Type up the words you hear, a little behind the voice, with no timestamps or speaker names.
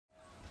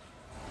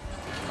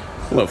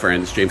Hello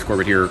friends, James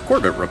Corbett here,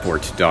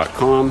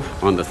 CorbettReport.com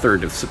on the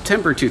 3rd of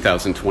September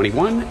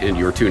 2021, and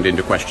you're tuned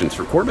into Questions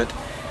for Corbett.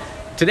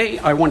 Today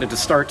I wanted to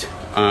start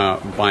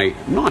by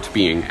not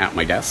being at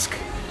my desk,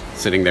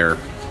 sitting there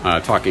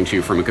talking to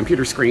you from a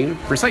computer screen,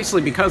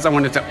 precisely because I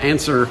wanted to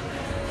answer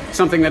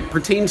something that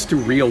pertains to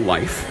real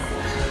life.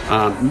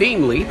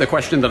 Namely, the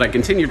question that I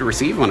continue to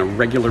receive on a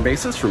regular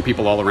basis from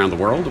people all around the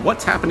world: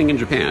 what's happening in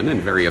Japan,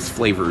 and various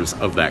flavors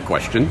of that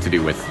question to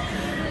do with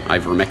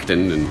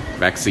ivermectin and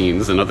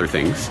vaccines and other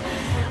things.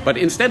 But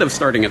instead of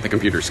starting at the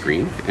computer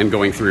screen and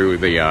going through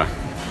the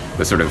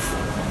sort of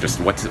just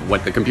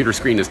what the computer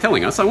screen is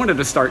telling us, I wanted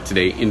to start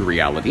today in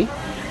reality,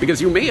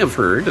 because you may have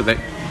heard that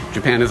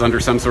Japan is under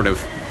some sort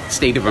of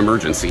state of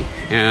emergency.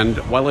 And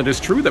while it is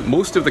true that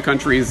most of the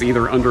country is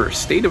either under a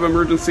state of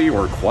emergency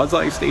or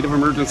quasi-state of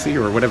emergency,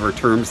 or whatever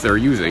terms they're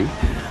using,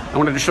 I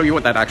wanted to show you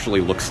what that actually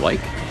looks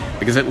like.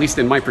 Because at least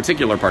in my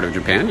particular part of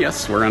Japan,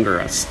 yes, we're under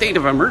a state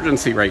of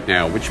emergency right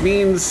now, which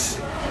means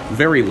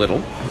very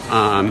little.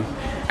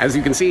 As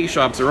you can see,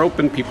 shops are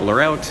open, people are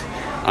out.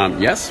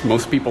 Yes,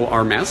 most people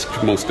are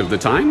masked most of the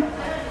time,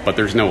 but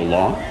there's no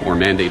law or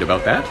mandate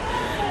about that.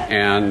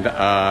 And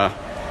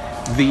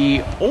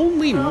the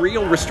only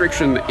real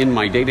restriction in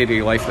my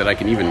day-to-day life that I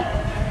can even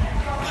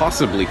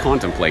possibly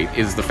contemplate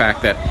is the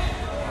fact that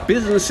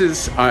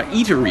businesses,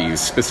 eateries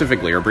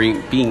specifically, are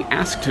being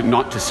asked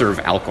not to serve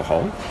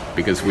alcohol,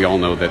 because we all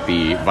know that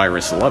the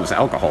virus loves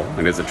alcohol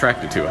and is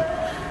attracted to it.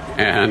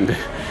 And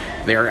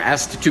they are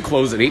asked to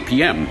close at 8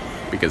 p.m.,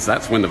 because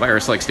that's when the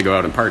virus likes to go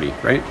out and party,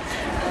 right?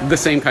 The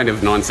same kind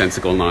of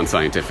nonsensical,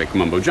 non-scientific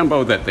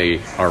mumbo-jumbo that they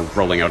are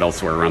rolling out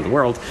elsewhere around the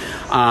world.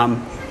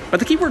 But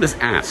the key word is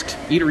asked.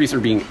 Eateries are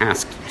being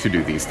asked to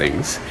do these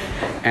things.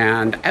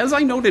 And as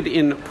I noted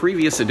in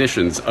previous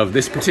editions of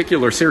this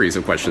particular series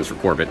of Questions for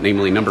Corbett,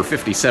 namely number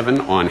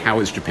 57 on how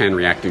is Japan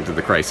reacting to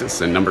the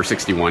crisis, and number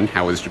 61,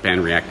 how is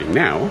Japan reacting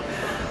now,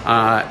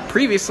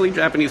 previously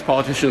Japanese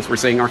politicians were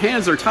saying, our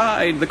hands are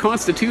tied, the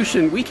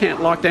Constitution, we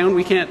can't lock down,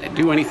 we can't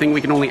do anything,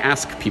 we can only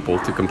ask people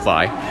to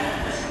comply.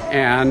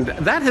 And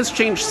that has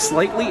changed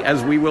slightly,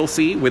 as we will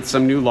see, with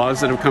some new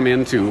laws that have come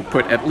in to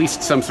put at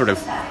least some sort of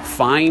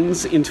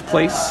fines into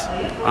place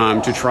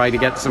to try to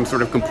get some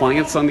sort of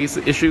compliance on these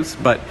issues.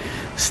 But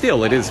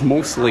still, it is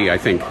mostly, I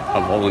think,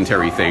 a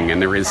voluntary thing,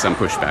 and there is some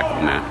pushback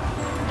on that.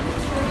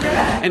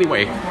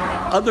 Anyway,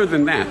 other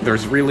than that,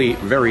 there's really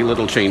very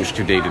little change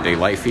to day-to-day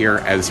life here,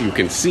 as you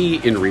can see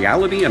in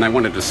reality, and I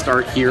wanted to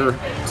start here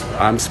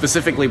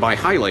specifically by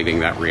highlighting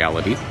that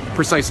reality,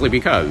 precisely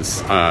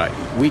because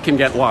we can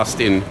get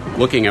lost in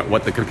looking at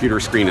what the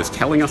computer screen is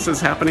telling us is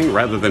happening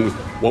rather than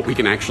what we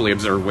can actually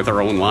observe with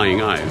our own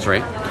lying eyes,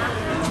 right?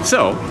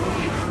 So,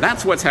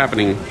 that's what's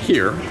happening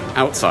here,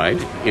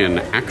 outside, in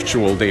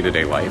actual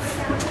day-to-day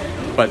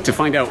life. But to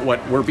find out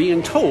what we're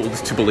being told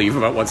to believe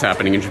about what's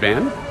happening in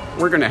Japan,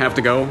 we're going to have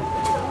to go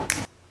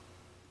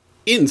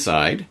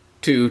inside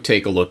to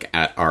take a look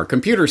at our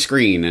computer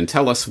screen and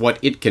tell us what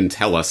it can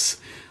tell us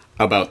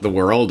about the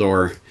world,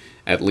 or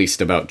at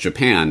least about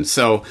Japan.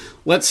 So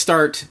let's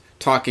start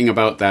talking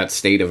about that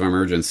state of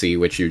emergency,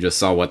 which you just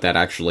saw what that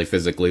actually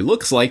physically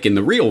looks like in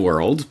the real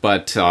world,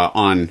 but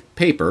on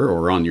paper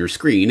or on your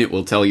screen, it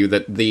will tell you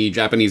that the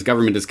Japanese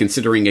government is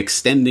considering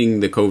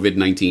extending the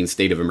COVID-19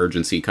 state of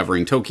emergency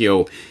covering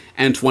Tokyo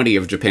and 20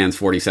 of Japan's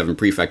 47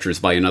 prefectures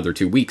by another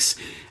 2 weeks,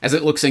 as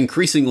it looks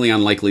increasingly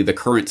unlikely the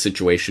current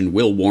situation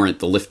will warrant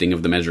the lifting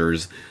of the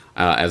measures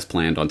as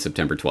planned on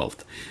September 12th.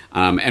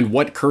 And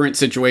what current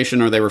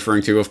situation are they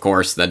referring to? Of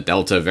course, the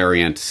Delta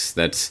variant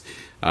that's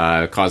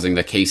causing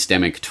the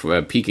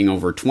case-demic peaking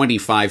over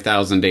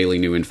 25,000 daily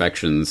new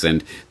infections,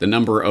 and the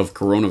number of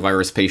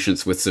coronavirus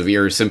patients with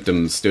severe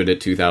symptoms stood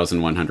at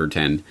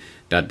 2,110.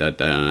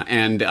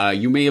 And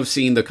you may have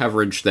seen the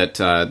coverage that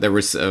there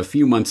was a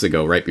few months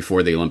ago, right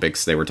before the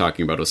Olympics. They were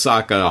talking about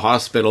Osaka,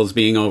 hospitals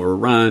being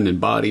overrun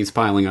and bodies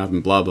piling up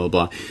and blah, blah,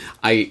 blah.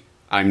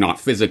 I'm not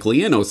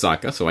physically in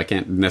Osaka, so I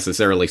can't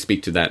necessarily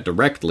speak to that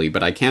directly,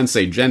 but I can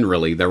say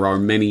generally there are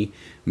many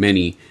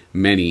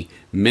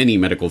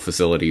medical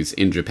facilities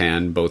in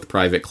Japan, both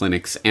private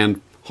clinics and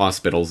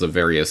hospitals of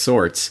various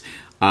sorts.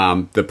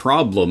 The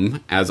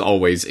problem, as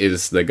always,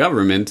 is the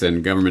government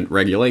and government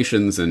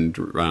regulations and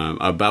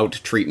about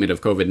treatment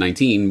of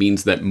COVID-19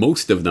 means that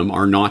most of them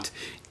are not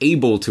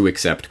able to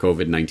accept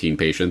COVID-19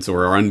 patients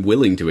or are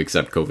unwilling to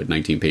accept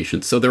COVID-19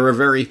 patients. So there are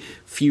very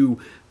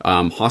few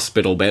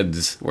hospital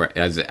beds, or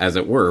as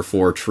it were,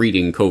 for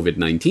treating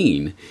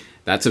COVID-19.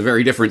 That's a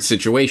very different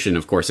situation,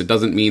 of course. It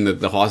doesn't mean that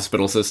the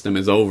hospital system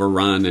is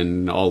overrun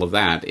and all of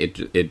that.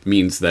 It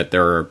means that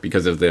there are,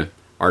 because of the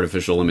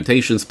artificial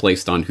limitations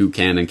placed on who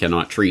can and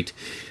cannot treat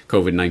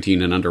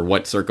COVID-19 and under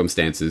what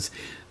circumstances,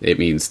 it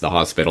means the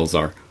hospitals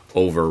are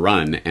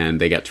overrun,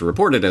 and they get to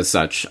report it as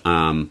such.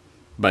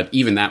 But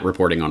even that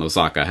reporting on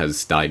Osaka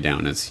has died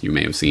down, as you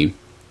may have seen.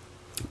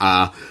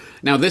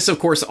 Now, this, of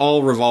course,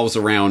 all revolves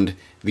around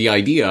the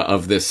idea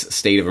of this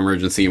state of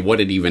emergency and what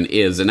it even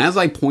is. And as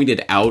I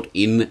pointed out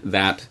in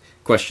that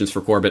Questions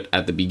for Corbett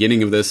at the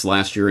beginning of this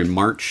last year in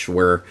March,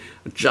 where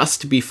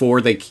just before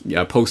they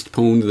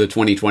postponed the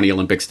 2020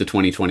 Olympics to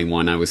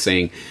 2021, I was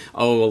saying,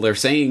 oh, well, they're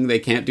saying they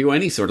can't do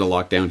any sort of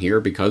lockdown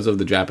here because of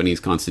the Japanese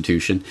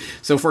constitution.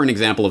 So for an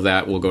example of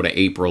that, we'll go to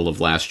April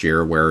of last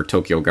year, where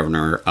Tokyo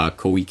Governor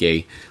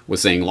Koike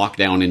was saying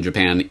lockdown in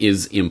Japan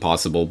is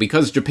impossible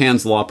because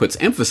Japan's law puts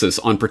emphasis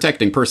on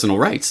protecting personal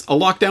rights. A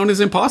lockdown is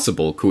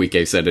impossible,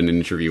 Koike said in an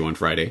interview on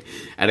Friday,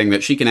 adding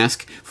that she can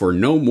ask for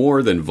no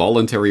more than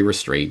voluntary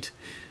restraint.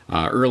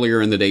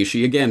 Earlier in the day,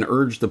 she again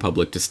urged the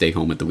public to stay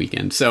home at the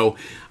weekend. So,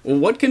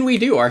 what can we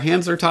do? Our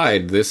hands are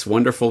tied. This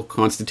wonderful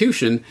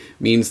constitution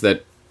means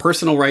that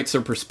personal rights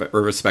are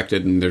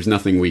respected and there's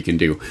nothing we can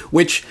do.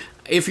 Which,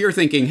 if you're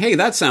thinking, hey,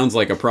 that sounds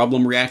like a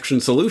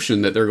problem-reaction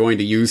solution that they're going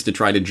to use to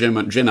try to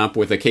gin up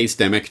with a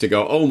case-demic to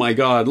go, oh my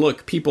god,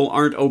 look, people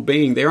aren't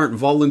obeying, they aren't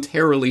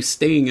voluntarily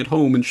staying at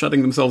home and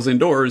shutting themselves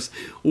indoors.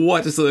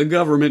 What is the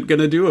government going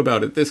to do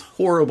about it? This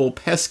horrible,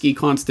 pesky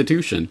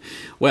constitution.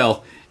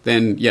 Well,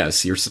 then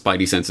yes, your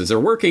spidey senses are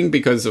working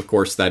because, of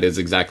course, that is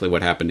exactly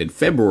what happened in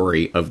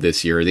February of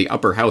this year. The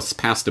upper house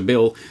passed a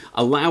bill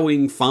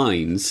allowing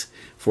fines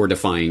for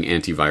defying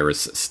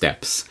antivirus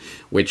steps,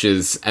 which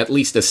is at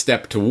least a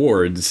step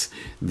towards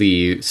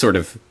the sort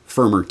of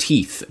firmer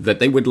teeth that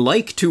they would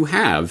like to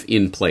have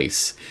in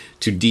place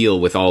to deal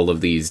with all of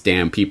these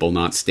damn people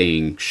not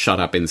staying shut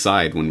up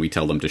inside when we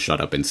tell them to shut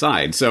up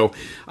inside. So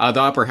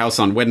the upper house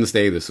on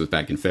Wednesday, this was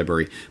back in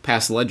February,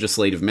 passed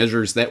legislative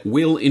measures that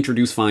will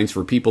introduce fines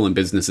for people and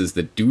businesses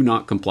that do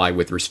not comply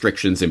with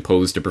restrictions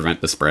imposed to prevent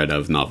the spread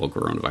of novel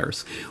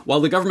coronavirus. While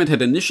the government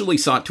had initially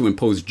sought to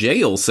impose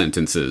jail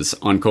sentences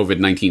on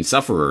COVID-19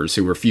 sufferers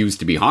who refused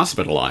to be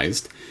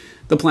hospitalized,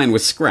 the plan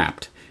was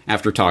scrapped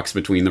after talks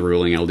between the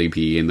ruling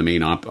LDP and the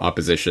main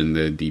opposition,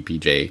 the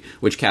DPJ,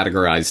 which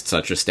categorized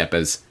such a step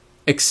as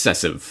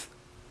excessive, ...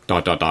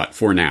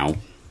 for now.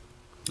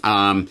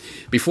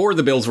 Before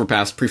the bills were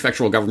passed,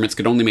 prefectural governments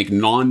could only make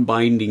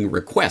non-binding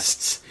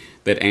requests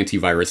that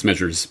antivirus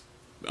measures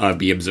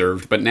be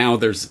observed, but now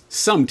there's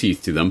some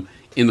teeth to them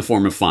in the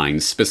form of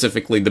fines.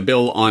 Specifically, the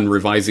bill on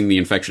revising the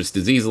infectious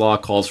disease law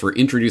calls for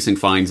introducing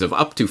fines of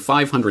up to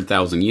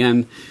 500,000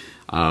 yen,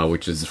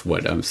 which is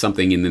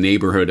something in the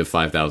neighborhood of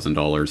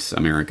 $5,000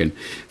 American,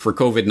 for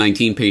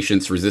COVID-19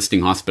 patients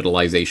resisting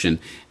hospitalization,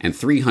 and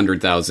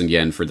 300,000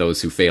 yen for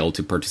those who fail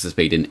to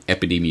participate in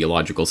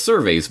epidemiological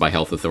surveys by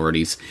health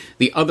authorities.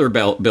 The other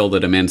bill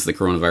that amends the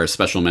coronavirus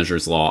special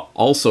measures law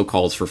also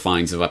calls for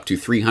fines of up to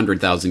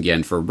 300,000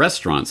 yen for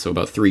restaurants, so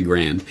about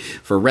 $3,000,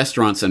 for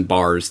restaurants and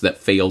bars that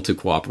fail to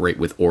cooperate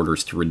with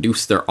orders to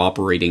reduce their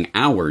operating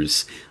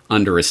hours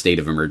under a state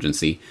of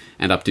emergency,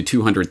 and up to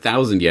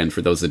 200,000 yen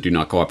for those that do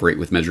not cooperate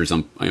with measures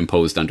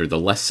imposed under the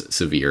less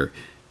severe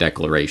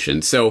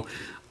declaration. So,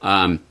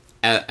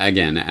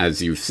 again,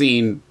 as you've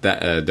seen,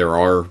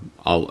 they're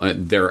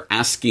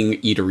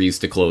asking eateries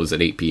to close at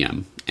 8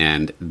 p.m.,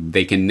 and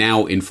they can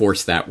now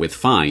enforce that with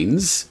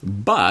fines,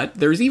 but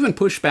there's even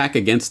pushback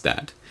against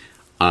that.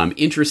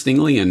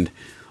 Interestingly, and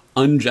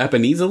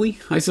un-Japanesely,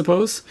 I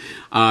suppose.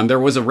 There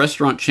was a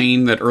restaurant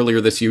chain that earlier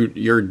this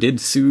year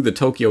did sue the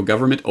Tokyo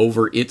government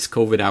over its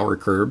COVID hour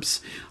curbs.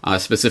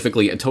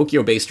 Specifically, a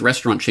Tokyo-based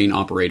restaurant chain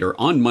operator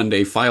on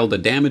Monday filed a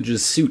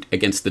damages suit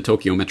against the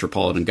Tokyo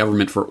metropolitan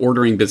government for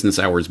ordering business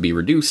hours be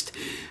reduced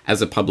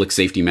as a public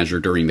safety measure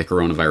during the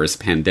coronavirus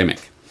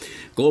pandemic.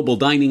 Global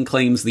Dining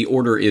claims the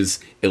order is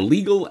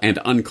illegal and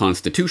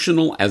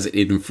unconstitutional as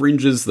it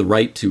infringes the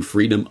right to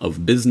freedom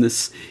of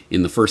business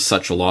in the first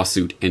such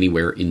lawsuit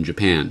anywhere in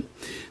Japan.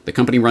 The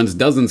company runs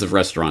dozens of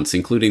restaurants,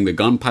 including the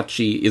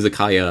Gonpachi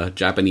Izakaya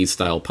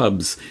Japanese-style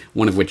pubs,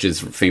 one of which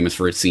is famous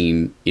for its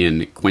scene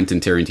in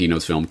Quentin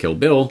Tarantino's film Kill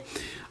Bill.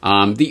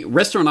 The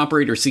restaurant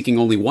operator is seeking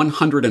only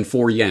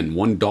 104 yen,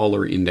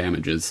 $1 in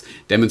damages,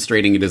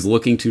 demonstrating it is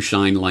looking to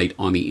shine light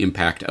on the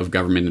impact of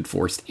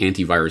government-enforced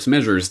antivirus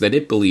measures that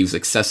it believes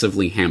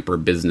excessively hamper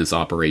business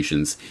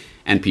operations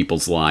and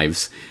people's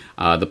lives.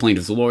 The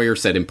plaintiff's lawyer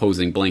said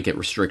imposing blanket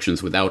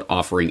restrictions without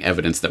offering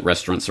evidence that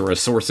restaurants are a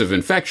source of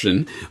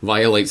infection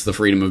violates the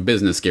freedom of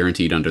business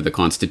guaranteed under the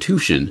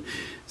Constitution.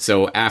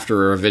 So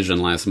after a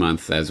revision last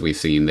month, as we've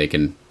seen, they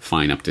can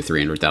fine up to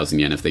 300,000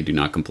 yen if they do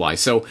not comply.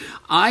 So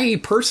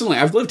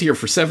I've lived here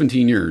for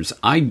 17 years.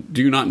 I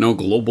do not know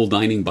Global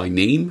Dining by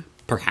name.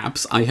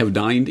 Perhaps I have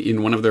dined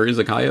in one of their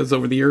izakayas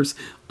over the years.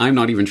 I'm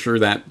not even sure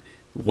that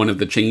one of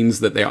the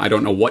chains I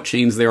don't know what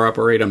chains they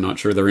operate. I'm not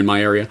sure they're in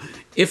my area.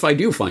 If I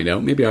do find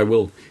out, maybe I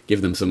will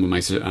give them some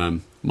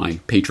of my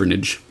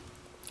patronage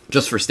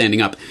just for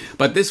standing up.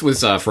 But this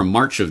was from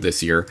March of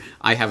this year.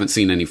 I haven't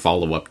seen any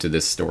follow-up to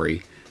this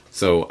story.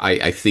 So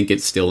I think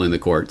it's still in the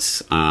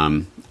courts.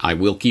 I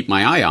will keep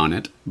my eye on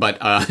it. But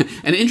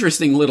an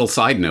interesting little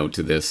side note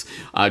to this.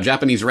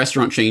 Japanese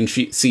restaurant chain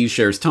sees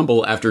shares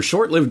tumble after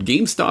short-lived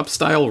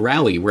GameStop-style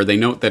rally, where they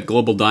note that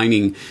Global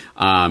Dining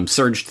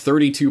surged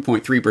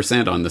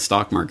 32.3% on the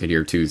stock market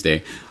here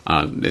Tuesday.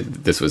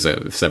 This was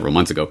several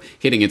months ago,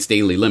 hitting its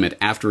daily limit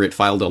after it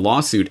filed a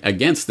lawsuit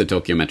against the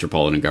Tokyo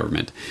metropolitan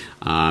government.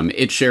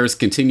 Its shares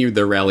continued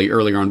their rally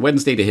earlier on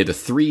Wednesday to hit a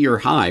 3-year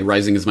high,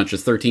 rising as much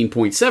as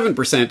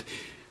 13.7%,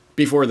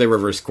 before they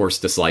reverse course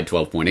to slide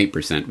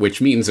 12.8%, which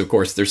means, of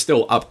course, they're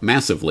still up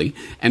massively.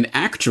 And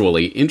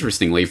actually,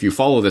 interestingly, if you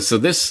follow this, so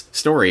this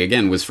story,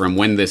 again, was from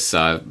when this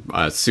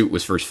suit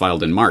was first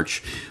filed in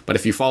March. But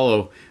if you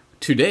follow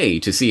today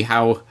to see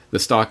how the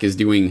stock is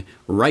doing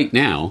right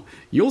now,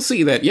 you'll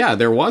see that, yeah,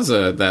 there was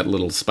that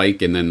little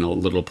spike and then a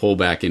little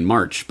pullback in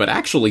March. But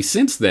actually,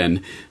 since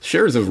then,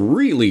 shares have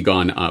really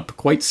gone up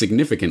quite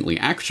significantly,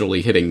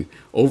 actually hitting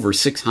over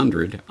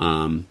 600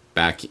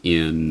 back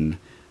in,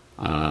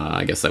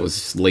 I guess that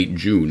was late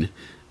June,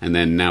 and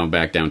then now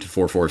back down to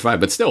 445.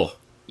 But still,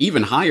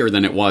 even higher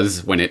than it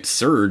was when it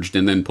surged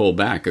and then pulled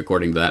back,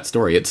 according to that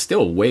story. It's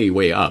still way,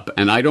 way up.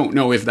 And I don't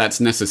know if that's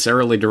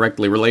necessarily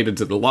directly related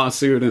to the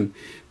lawsuit and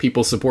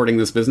people supporting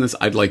this business.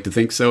 I'd like to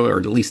think so, or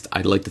at least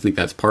I'd like to think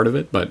that's part of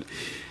it. But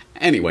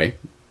anyway,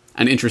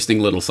 an interesting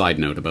little side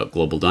note about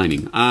global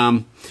dining.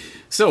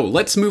 So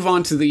let's move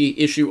on to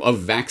the issue of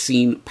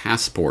vaccine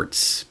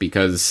passports,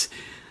 because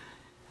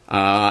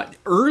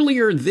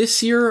earlier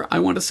this year, I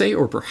want to say,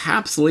 or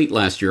perhaps late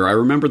last year, I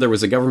remember there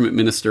was a government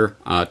minister,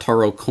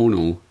 Taro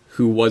Kono,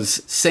 who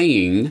was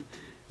saying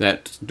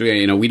that,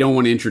 we don't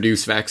want to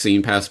introduce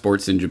vaccine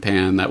passports in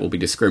Japan. That will be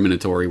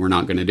discriminatory. We're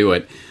not going to do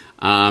it.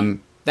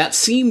 That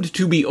seemed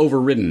to be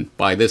overridden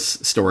by this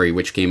story,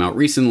 which came out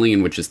recently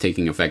and which is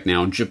taking effect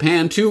now.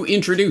 Japan to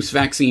introduce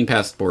vaccine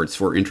passports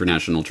for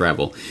international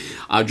travel.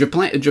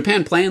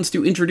 Japan plans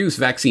to introduce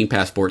vaccine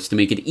passports to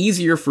make it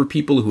easier for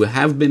people who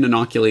have been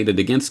inoculated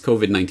against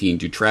COVID-19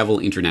 to travel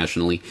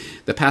internationally.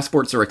 The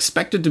passports are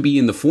expected to be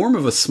in the form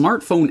of a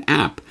smartphone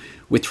app,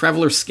 with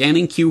travelers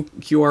scanning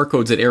QR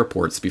codes at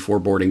airports before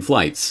boarding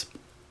flights.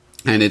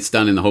 And it's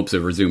done in the hopes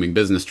of resuming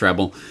business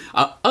travel.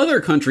 Other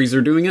countries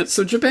are doing it,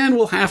 so Japan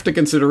will have to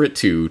consider it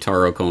too,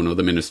 Taro Kono,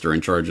 the minister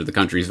in charge of the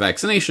country's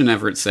vaccination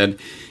efforts, said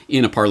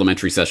in a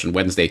parliamentary session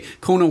Wednesday.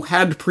 Kono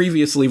had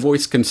previously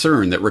voiced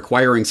concern that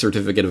requiring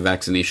certificate of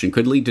vaccination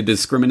could lead to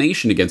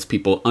discrimination against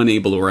people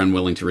unable or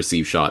unwilling to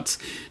receive shots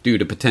due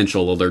to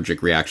potential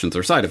allergic reactions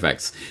or side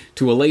effects.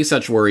 To allay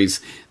such worries,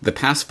 the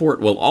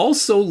passport will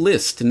also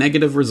list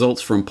negative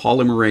results from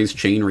polymerase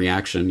chain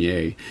reaction,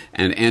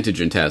 and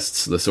antigen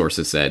tests, the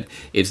sources said.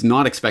 It's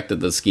not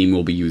expected the scheme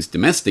will be used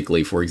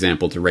domestically, for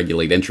example, to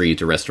regulate entry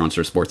into restaurants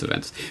or sports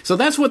events. So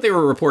that's what they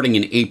were reporting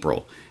in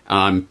April.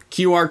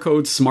 QR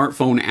code,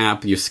 smartphone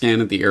app, you scan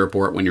at the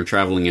airport when you're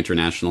traveling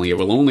internationally. It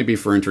will only be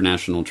for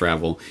international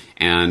travel,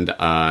 and the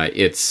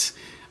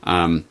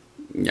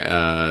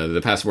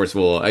passports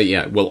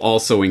will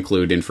also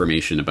include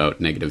information about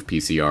negative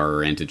PCR or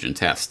antigen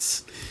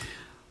tests.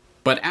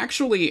 But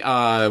actually,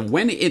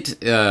 when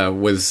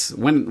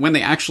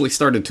they actually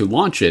started to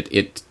launch it,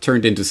 it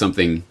turned into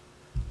something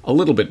a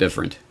little bit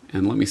different.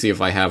 And let me see if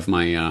I have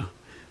my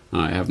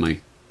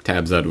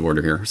tabs out of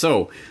order here.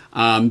 So,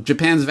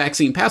 Japan's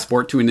vaccine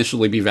passport to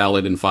initially be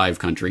valid in 5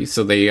 countries.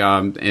 So they,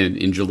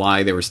 in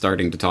July, they were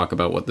starting to talk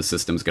about what the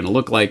system's going to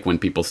look like when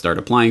people start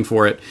applying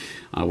for it,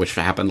 which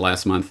happened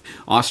last month.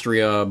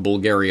 Austria,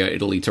 Bulgaria,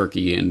 Italy,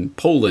 Turkey, and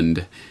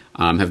Poland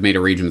have made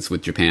arrangements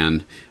with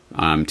Japan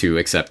to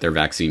accept their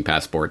vaccine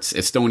passports.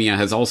 Estonia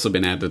has also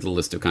been added to the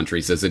list of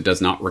countries, as it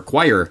does not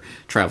require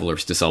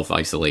travelers to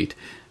self-isolate.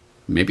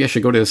 Maybe I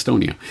should go to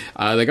Estonia.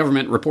 The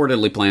government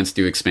reportedly plans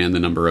to expand the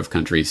number of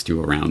countries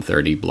to around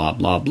 30, blah,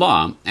 blah,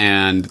 blah.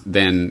 And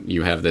then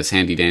you have this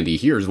handy-dandy,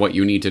 here's what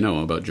you need to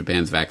know about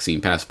Japan's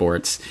vaccine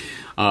passports.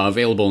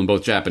 Available in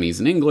both Japanese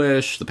and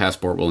English. The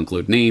passport will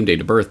include name, date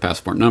of birth,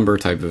 passport number,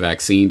 type of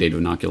vaccine, date of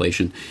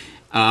inoculation.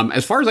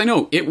 As far as I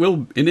know, it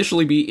will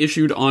initially be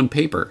issued on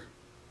paper.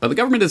 But the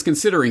government is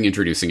considering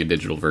introducing a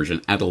digital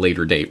version at a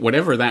later date,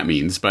 whatever that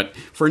means. But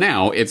for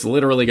now, it's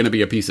literally going to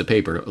be a piece of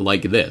paper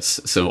like this.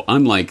 So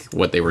unlike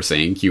what they were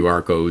saying,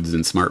 QR codes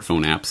and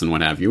smartphone apps and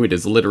what have you, it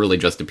is literally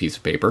just a piece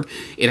of paper.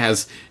 It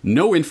has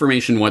no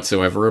information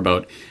whatsoever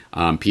about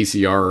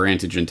PCR or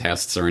antigen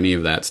tests or any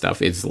of that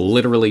stuff. It's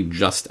literally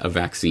just a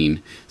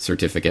vaccine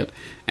certificate.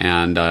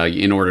 And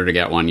in order to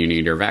get one, you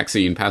need your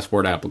vaccine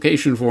passport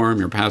application form,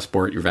 your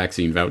passport, your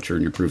vaccine voucher,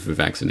 and your proof of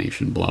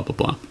vaccination, blah, blah,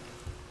 blah.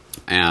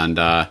 And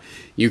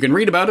you can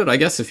read about it, I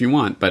guess, if you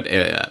want. But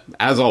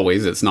as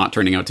always, it's not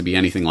turning out to be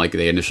anything like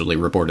they initially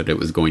reported it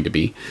was going to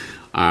be.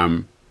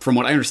 From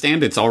what I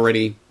understand, they're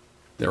already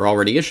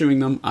issuing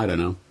them. I don't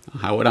know.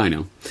 How would I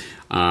know?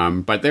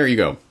 But there you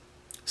go.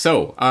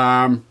 So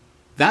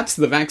that's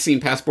the vaccine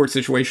passport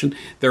situation.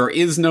 There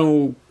is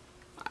no,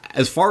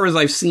 as far as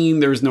I've seen,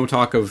 there's no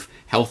talk of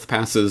health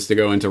passes to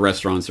go into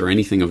restaurants or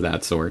anything of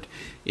that sort.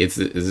 It's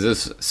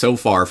this so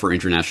far for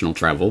international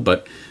travel,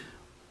 but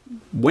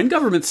when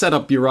governments set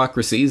up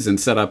bureaucracies and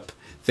set up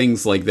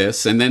things like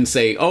this and then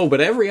say, oh,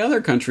 but every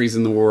other countries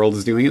in the world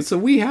is doing it, so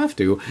we have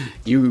to,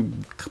 you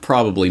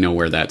probably know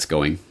where that's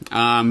going.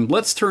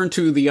 Let's turn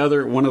to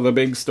one of the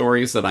big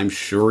stories that I'm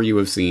sure you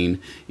have seen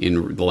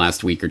in the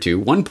last week or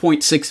two.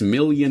 1.6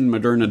 million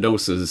Moderna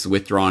doses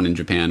withdrawn in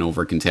Japan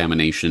over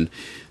contamination.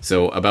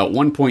 So about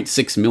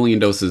 1.6 million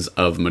doses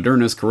of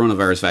Moderna's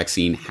coronavirus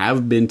vaccine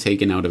have been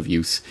taken out of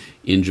use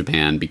in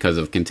Japan because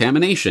of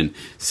contamination.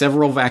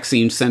 Several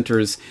vaccine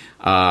centers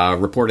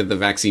reported the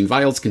vaccine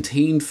vials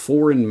contained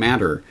foreign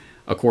matter,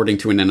 according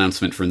to an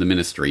announcement from the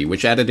ministry,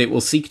 which added it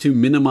will seek to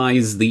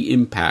minimize the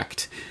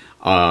impact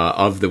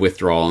of the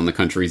withdrawal on the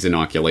country's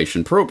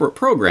inoculation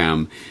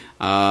program.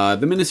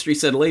 The ministry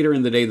said later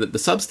in the day that the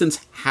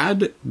substance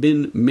had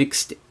been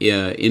mixed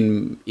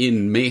in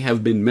may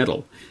have been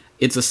metal.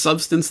 It's a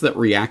substance that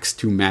reacts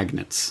to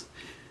magnets.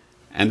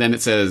 And then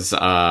it says,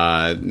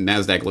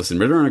 NASDAQ-listed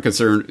Moderna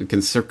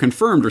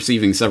confirmed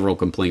receiving several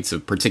complaints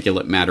of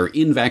particulate matter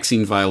in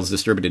vaccine vials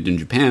distributed in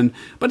Japan,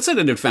 but said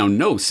it had found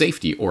no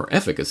safety or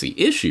efficacy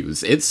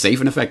issues. It's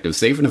safe and effective,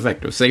 safe and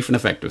effective, safe and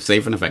effective,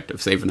 safe and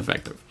effective, safe and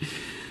effective.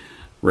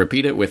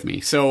 Repeat it with me.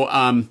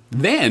 So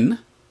then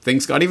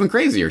things got even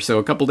crazier. So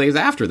a couple days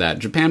after that,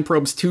 Japan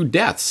probes 2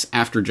 deaths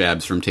after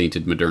jabs from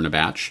tainted Moderna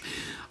batch.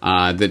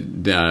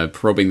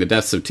 Probing the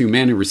deaths of 2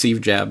 men who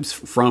received jabs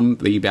from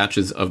the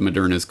batches of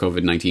Moderna's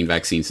COVID-19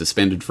 vaccine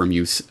suspended from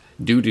use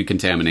due to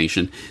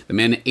contamination. The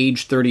men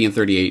aged 30 and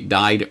 38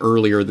 died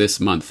earlier this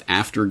month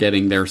after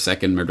getting their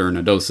second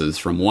Moderna doses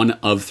from one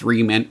of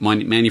 3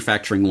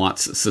 manufacturing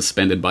lots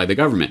suspended by the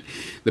government.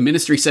 The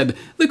ministry said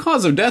the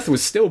cause of death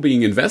was still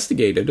being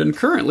investigated, and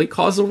currently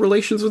causal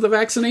relations with the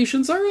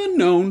vaccinations are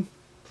unknown.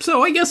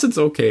 So I guess it's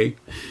okay.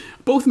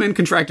 Both men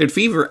contracted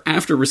fever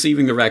after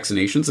receiving their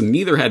vaccinations, and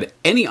neither had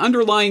any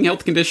underlying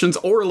health conditions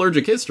or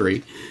allergic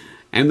history.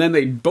 And then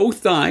they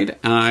both died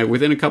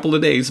within a couple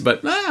of days,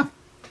 but,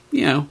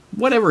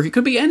 whatever. It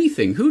could be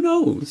anything. Who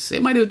knows?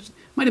 It might have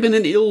been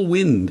an ill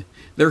wind.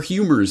 Their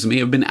humors may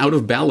have been out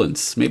of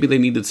balance. Maybe they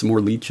needed some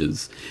more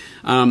leeches.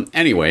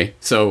 Anyway,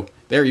 so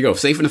there you go.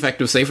 Safe and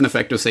effective, safe and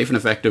effective, safe and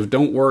effective.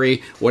 Don't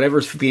worry.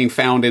 Whatever's being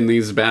found in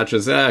these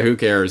batches, who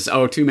cares?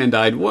 Oh, 2 men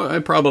died.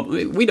 Well,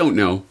 probably. We don't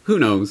know. Who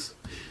knows?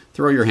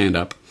 Throw your hand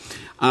up.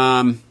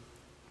 And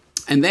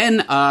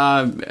then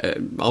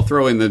I'll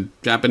throw in the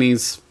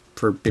Japanese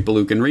for people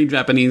who can read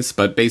Japanese.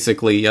 But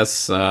basically,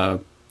 yes,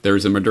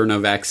 there's a Moderna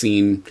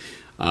vaccine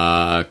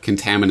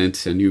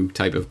contaminant, a new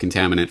type of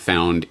contaminant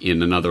found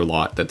in another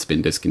lot that's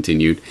been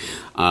discontinued.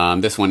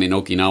 This one in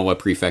Okinawa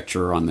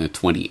Prefecture on the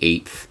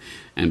 28th.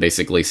 And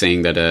basically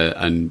saying that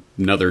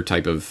another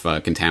type of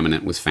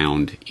contaminant was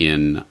found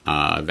in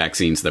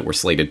vaccines that were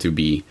slated to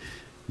be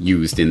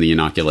used in the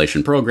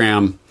inoculation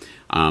program.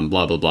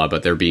 Blah, blah, blah,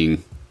 but they're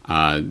being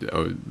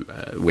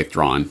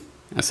withdrawn,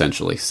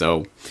 essentially.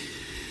 So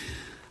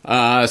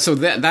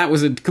that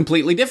was a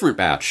completely different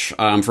batch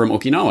from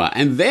Okinawa.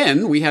 And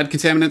then we had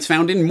contaminants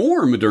found in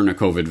more Moderna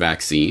COVID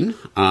vaccine,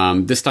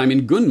 this time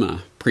in Gunma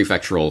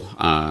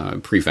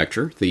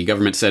prefecture. The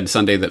government said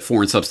Sunday that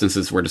foreign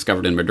substances were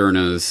discovered in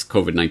Moderna's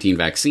COVID-19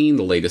 vaccine,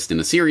 the latest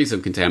in a series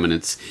of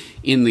contaminants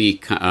in the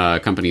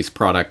company's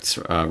products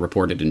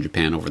reported in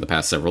Japan over the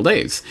past several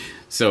days.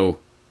 So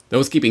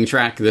those keeping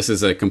track, this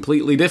is a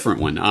completely different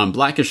one.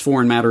 Blackish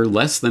foreign matter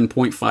less than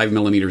 0.5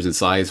 millimeters in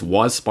size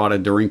was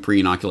spotted during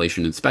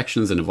pre-inoculation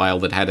inspections in a vial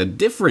that had a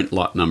different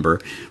lot number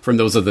from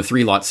those of the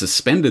 3 lots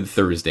suspended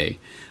Thursday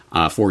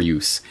for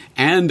use,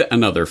 and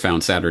another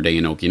found Saturday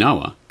in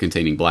Okinawa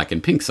containing black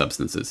and pink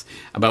substances.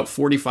 About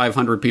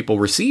 4,500 people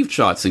received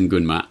shots in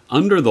Gunma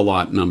under the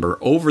lot number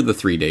over the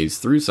 3 days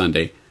through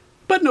Sunday,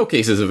 but no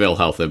cases of ill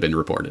health have been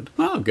reported.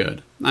 Oh,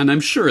 good. And I'm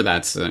sure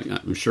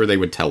I'm sure they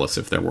would tell us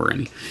if there were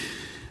any.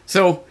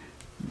 So,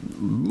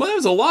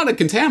 there's a lot of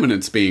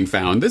contaminants being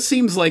found. This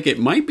seems like it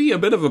might be a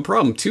bit of a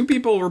problem. 2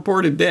 people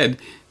reported dead.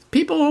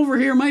 People over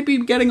here might be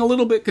getting a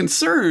little bit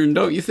concerned,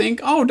 don't you think?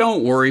 Oh,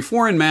 don't worry.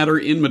 Foreign matter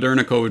in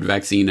Moderna COVID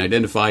vaccine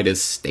identified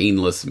as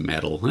stainless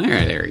metal.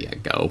 There you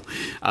go.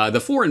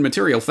 The foreign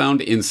material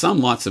found in some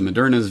lots of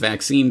Moderna's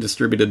vaccine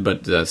distributed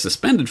but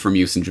suspended from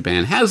use in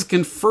Japan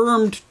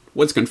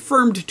was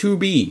confirmed to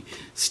be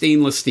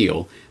stainless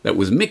steel that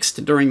was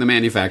mixed during the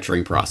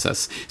manufacturing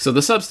process. So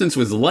the substance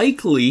was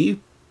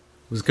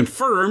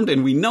confirmed,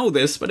 and we know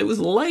this, but it was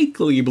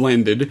likely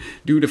blended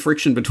due to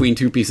friction between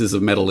 2 pieces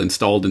of metal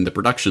installed in the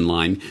production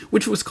line,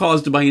 which was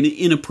caused by an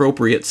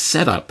inappropriate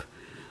setup,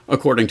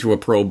 according to a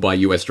probe by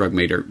U.S. drug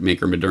maker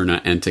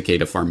Moderna and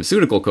Takeda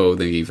Pharmaceutical Co.,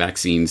 the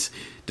vaccine's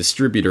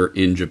distributor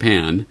in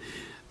Japan.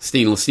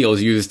 Stainless steel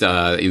is used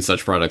in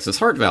such products as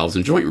heart valves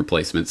and joint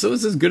replacements, so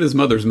it's as good as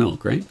mother's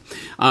milk, right?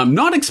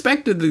 Not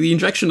expected that the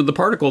injection of the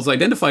particles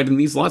identified in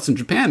these lots in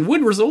Japan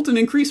would result in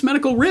increased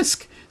medical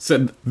risk,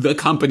 said the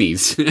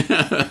companies.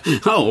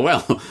 Oh,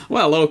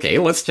 well, okay,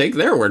 let's take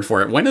their word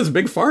for it. When has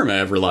Big Pharma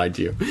ever lied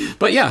to you?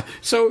 But yeah,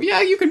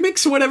 you can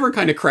mix whatever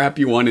kind of crap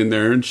you want in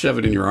there and shove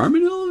it in your arm,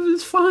 and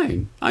it's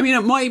fine. I mean,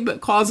 it might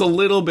cause a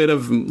little bit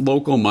of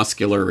local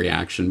muscular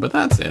reaction, but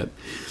that's it.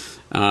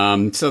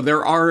 So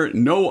there are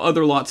no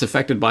other lots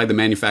affected by the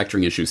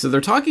manufacturing issue. So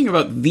they're talking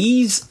about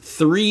these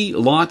 3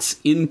 lots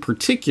in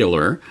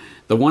particular,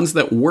 the ones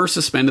that were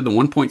suspended, the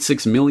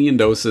 1.6 million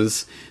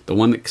doses, the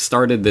one that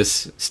started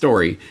this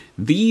story.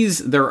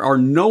 There are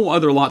no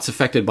other lots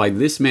affected by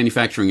this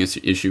manufacturing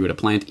issue at a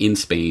plant in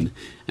Spain,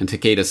 and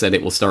Takeda said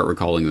it will start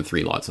recalling the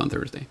 3 lots on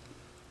Thursday.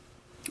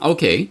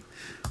 Okay.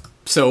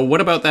 So what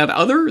about the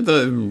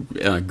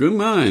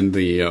Gunma and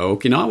the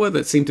Okinawa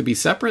that seem to be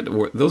separate?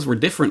 Those were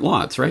different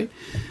lots, right?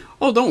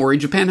 Oh, don't worry.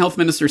 Japan Health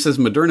Minister says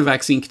Moderna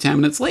vaccine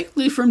contaminants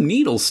likely from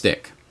needle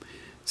stick.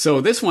 So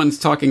this one's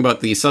talking about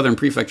the southern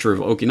prefecture of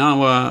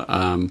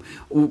Okinawa,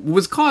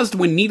 was caused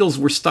when needles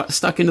were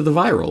stuck into the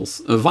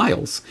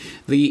vials.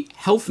 The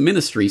health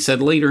ministry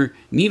said later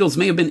needles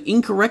may have been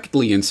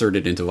incorrectly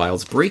inserted into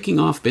vials, breaking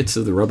off bits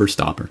of the rubber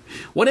stopper.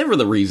 Whatever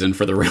the reason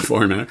for the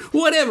reform,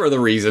 whatever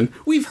the reason,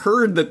 we've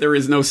heard that there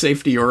is no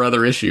safety or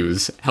other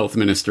issues, Health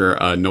Minister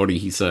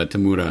Norihisa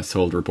Tamura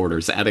told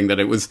reporters, adding that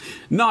it was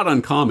not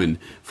uncommon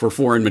for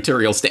foreign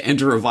materials to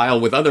enter a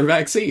vial with other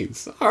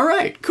vaccines. All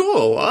right,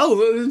 cool. Well,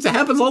 it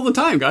happens all the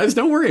time, guys.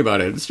 Don't worry about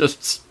it. It's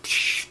just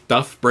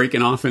stuff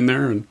breaking off in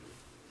there, and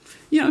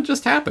it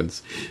just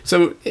happens.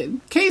 So,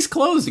 case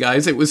closed,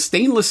 guys. It was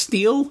stainless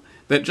steel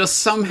that just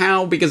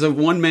somehow, because of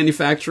one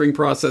manufacturing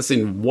process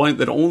in one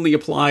that only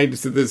applied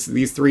to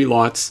these 3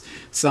 lots,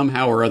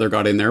 somehow or other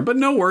got in there. But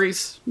no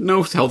worries,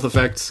 no health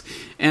effects.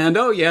 And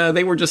oh yeah,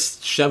 they were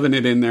just shoving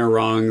it in there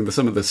wrong.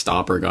 Some of the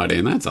stopper got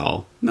in, that's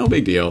all. No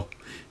big deal.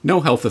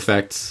 No health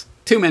effects.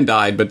 2 men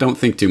died, but don't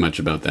think too much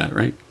about that,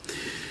 right?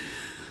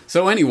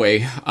 So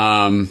anyway,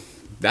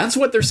 that's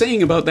what they're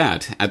saying about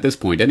that at this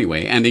point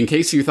anyway. And in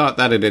case you thought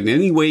that it in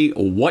any way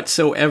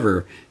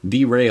whatsoever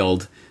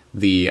derailed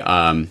the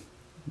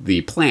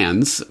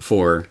plans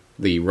for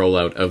the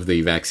rollout of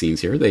the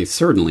vaccines here, they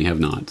certainly have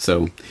not.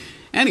 So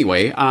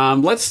anyway,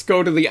 let's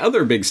go to the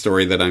other big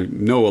story that I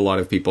know a lot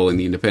of people in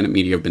the independent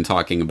media have been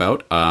talking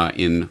about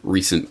in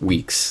recent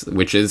weeks,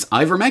 which is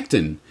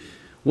ivermectin.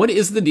 What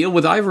is the deal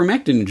with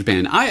ivermectin in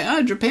Japan?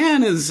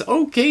 Japan is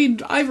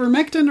okayed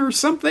ivermectin or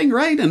something,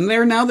 right? And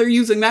they're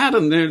using that,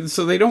 and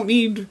so they don't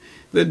need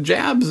the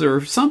jabs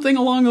or something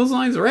along those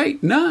lines,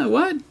 right? No,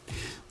 what?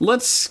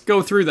 Let's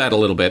go through that a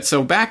little bit.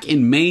 So back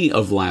in May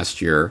of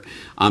last year,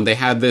 they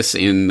had this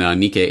in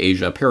Nikkei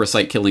Asia.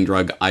 Parasite-killing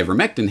drug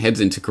ivermectin heads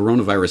into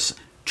coronavirus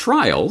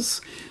trials.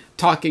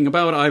 Talking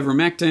about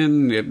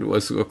ivermectin, it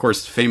was, of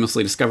course,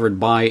 famously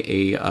discovered by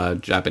a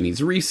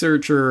Japanese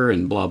researcher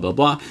and blah, blah,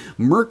 blah.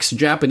 Merck's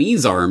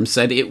Japanese arm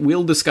said it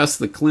will discuss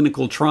the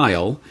clinical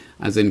trial,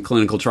 as in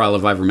clinical trial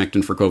of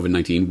ivermectin for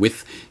COVID-19,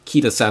 with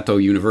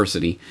Kitasato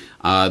University.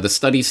 The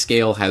study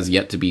scale has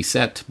yet to be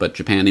set, but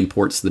Japan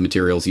imports the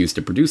materials used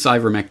to produce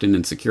ivermectin,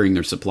 and securing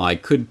their supply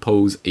could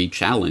pose a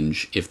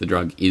challenge if the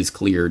drug is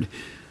cleared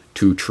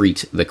to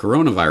treat the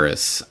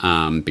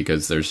coronavirus,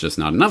 because there's just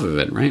not enough of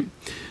it, right?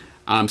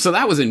 So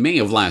that was in May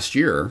of last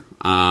year.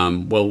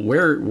 Well,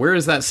 where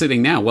is that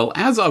sitting now? Well,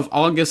 as of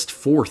August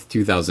 4th,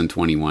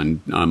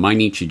 2021,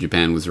 Mainichi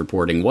Japan was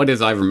reporting, what is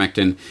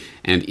ivermectin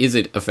and is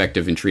it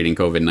effective in treating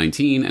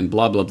COVID-19 and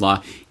blah, blah,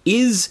 blah.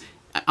 Is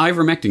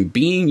ivermectin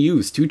being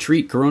used to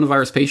treat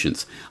coronavirus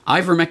patients?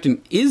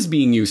 Ivermectin is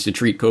being used to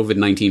treat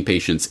COVID-19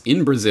 patients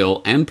in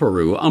Brazil and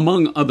Peru,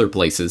 among other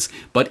places,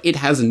 but it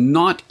has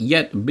not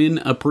yet been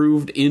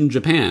approved in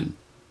Japan.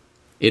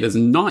 It has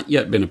not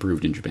yet been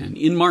approved in Japan.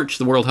 In March,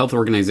 the World Health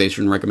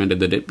Organization recommended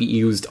that it be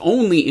used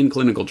only in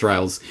clinical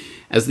trials,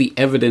 as the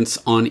evidence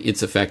on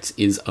its effects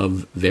is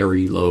of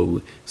very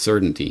low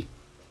certainty.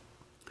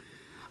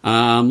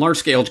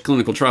 Large-scale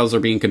clinical trials are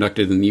being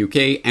conducted in the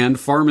UK, and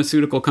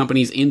pharmaceutical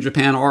companies in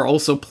Japan are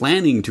also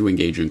planning to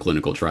engage in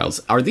clinical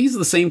trials. Are these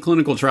the same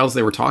clinical trials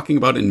they were talking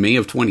about in May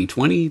of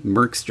 2020?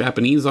 Merck's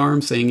Japanese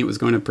arm saying it was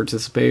going to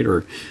participate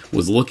or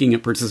was looking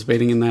at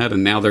participating in that,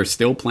 and now they're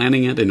still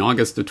planning it in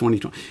August of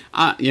 2020?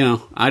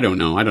 I don't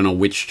know. I don't know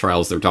which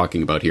trials they're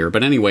talking about here.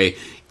 But anyway,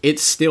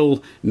 it's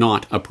still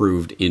not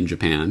approved in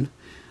Japan.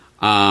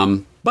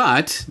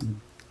 But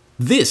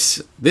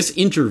This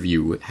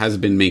interview has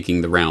been making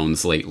the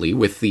rounds lately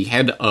with the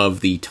head of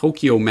the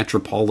Tokyo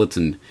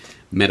Metropolitan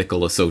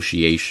Medical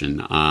Association,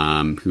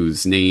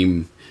 whose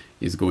name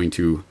is going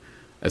to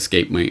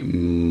escape me,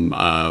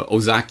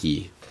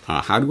 Ozaki,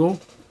 Haruo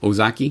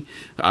Ozaki,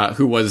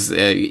 who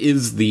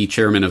is the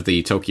chairman of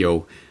the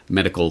Tokyo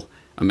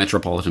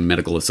Metropolitan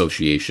Medical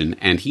Association,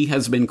 and he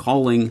has been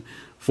calling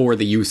for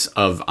the use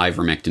of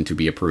ivermectin to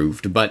be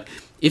approved. But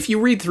if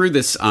you read through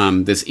this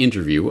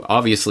interview,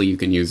 obviously you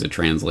can use a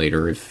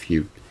translator if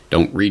you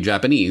don't read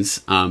Japanese.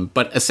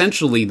 But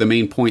essentially, the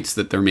main points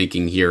that they're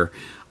making here,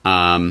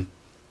 ivermectin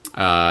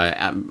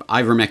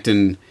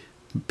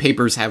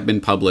papers have been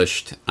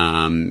published,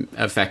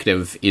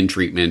 effective in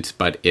treatment,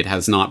 but it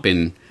has not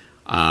been.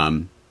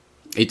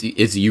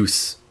 Its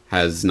use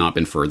has not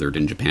been furthered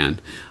in Japan.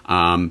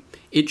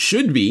 It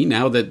should be,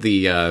 now that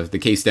the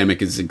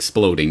case-demic is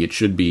exploding, it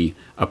should be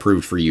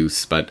approved for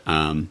use, but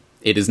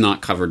it is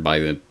not covered by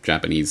the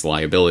Japanese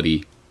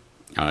liability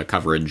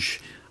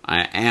coverage,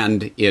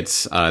 and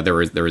it's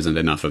there isn't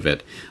enough of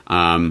it.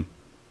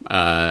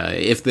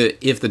 If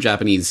the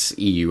Japanese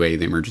EUA,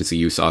 the emergency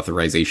use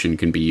authorization,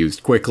 can be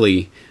used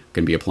quickly,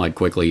 can be applied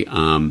quickly,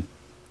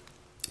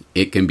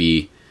 it can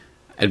be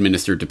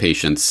administered to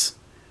patients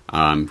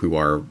who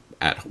are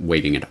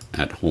waiting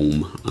at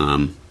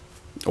home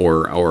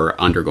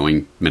or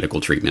undergoing medical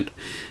treatment.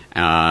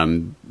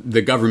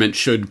 The government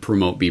should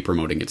be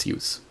promoting its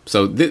use.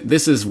 So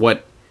this is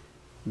what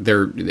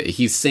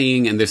he's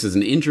saying, and this is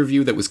an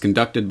interview that was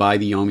conducted by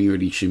the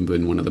Yomiuri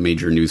Shimbun, one of the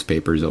major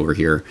newspapers over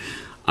here.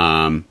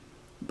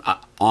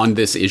 on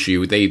this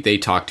issue. They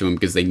talked to him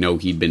because they know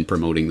he'd been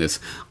promoting this.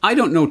 I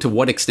don't know to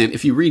what extent,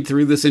 if you read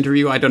through this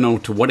interview, I don't know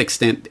to what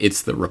extent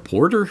it's the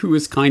reporter who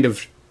is kind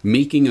of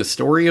making a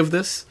story of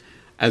this,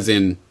 as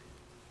in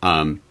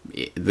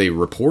the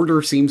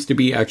reporter seems to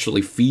be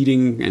actually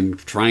feeding and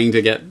trying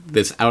to get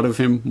this out of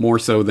him more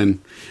so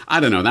than, I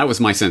don't know, that was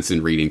my sense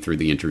in reading through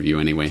the interview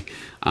anyway,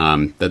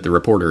 that the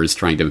reporter is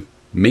trying to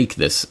make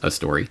this a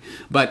story.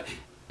 But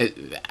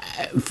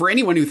for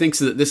anyone who thinks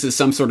that this is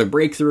some sort of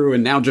breakthrough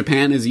and now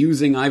Japan is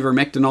using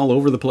ivermectin all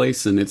over the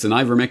place and it's an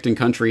ivermectin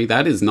country,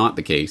 that is not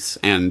the case.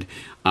 And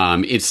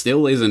it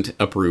still isn't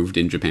approved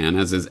in Japan,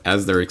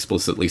 as they're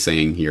explicitly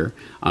saying here,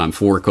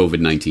 for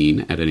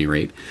COVID-19 at any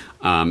rate.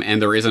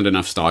 And there isn't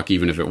enough stock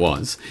even if it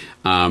was.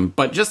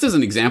 But just as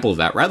an example of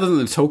that, rather than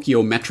the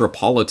Tokyo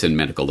Metropolitan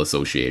Medical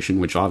Association,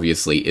 which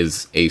obviously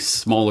is a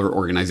smaller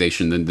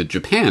organization than the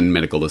Japan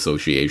Medical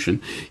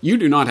Association, you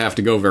do not have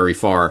to go very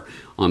far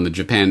on the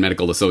Japan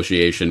Medical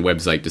Association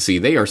website to see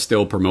they are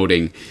still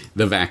promoting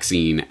the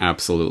vaccine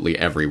absolutely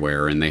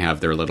everywhere. And they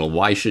have their little,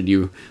 why should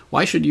you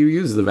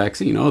use the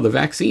vaccine? Oh, the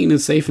vaccine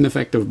is safe and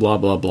effective, blah,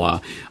 blah, blah.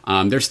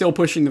 They're still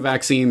pushing the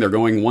vaccine. They're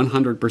going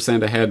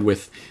 100% ahead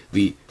with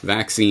the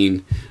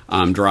vaccine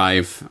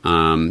drive.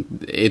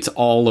 It's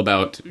all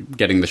about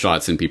getting the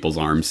shots in people's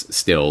arms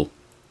still.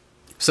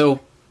 So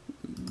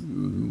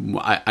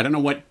I don't know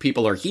what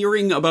people are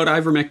hearing about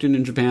ivermectin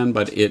in Japan,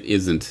 but it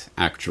isn't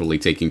actually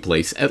taking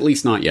place, at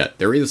least not yet.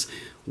 There is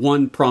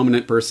one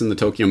prominent person, the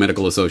Tokyo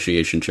Medical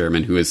Association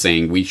chairman, who is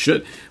saying we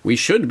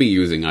should be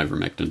using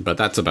ivermectin, but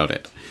that's about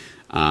it.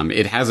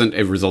 It hasn't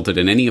resulted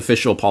in any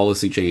official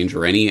policy change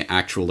or any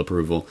actual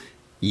approval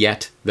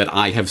yet that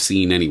I have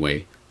seen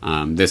anyway.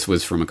 This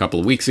was from a couple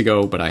of weeks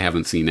ago, but I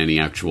haven't seen any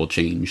actual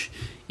change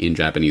in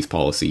Japanese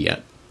policy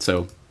yet.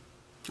 So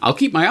I'll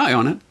keep my eye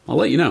on it. I'll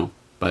let you know.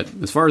 But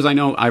as far as I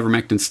know,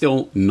 ivermectin's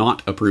still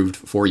not approved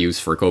for use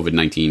for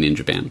COVID-19 in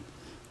Japan.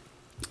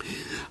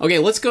 Okay,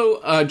 let's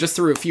go just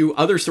through a few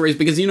other stories,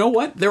 because you know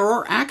what? There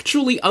are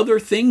actually other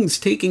things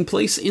taking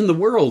place in the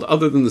world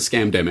other than the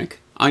scamdemic.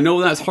 I know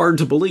that's hard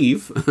to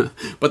believe,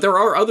 but there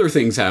are other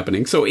things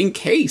happening. So in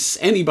case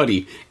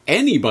anybody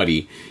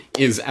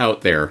is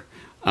out there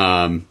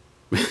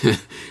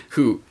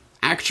who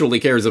actually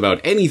cares about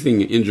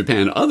anything in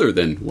Japan other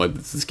than what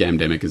the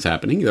scamdemic is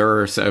happening, there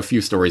are a few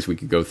stories we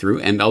could go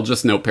through, and I'll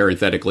just note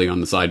parenthetically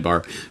on the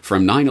sidebar,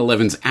 from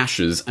 9/11's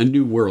ashes, a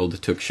new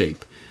world took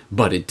shape,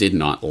 but it did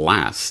not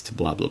last,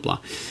 blah, blah, blah.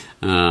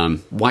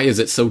 Why is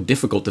it so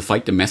difficult to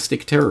fight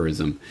domestic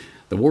terrorism?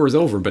 The war is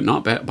over, but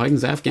not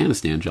Biden's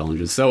Afghanistan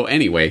challenges. So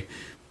anyway,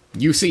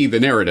 you see the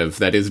narrative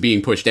that is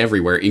being pushed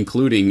everywhere,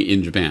 including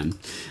in Japan.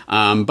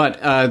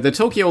 But the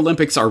Tokyo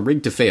Olympics are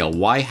rigged to fail.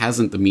 Why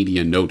hasn't the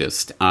media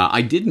noticed?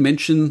 I did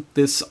mention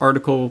this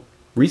article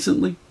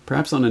recently,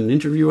 perhaps on an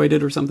interview I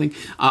did or something.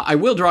 I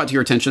will draw it to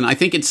your attention. I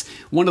think it's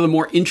one of the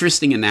more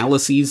interesting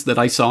analyses that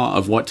I saw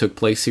of what took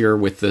place here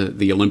with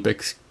the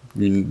Olympics.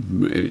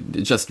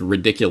 Just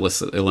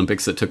ridiculous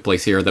Olympics that took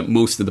place here that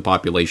most of the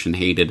population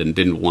hated and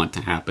didn't want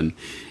to happen.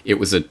 It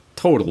was a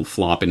total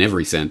flop in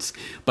every sense.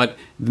 But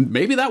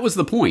maybe that was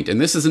the point. And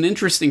this is an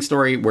interesting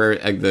story where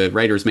the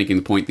writer is making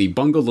the point the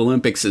bungled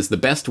Olympics is the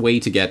best way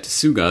to get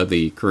Suga,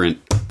 the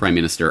current prime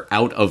minister,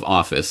 out of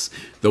office.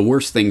 The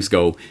worse things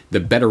go, the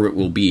better it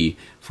will be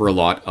for a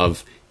lot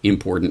of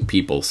important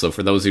people. So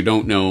for those who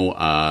don't know,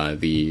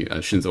 the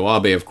Shinzo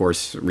Abe, of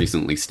course,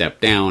 recently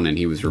stepped down, and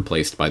he was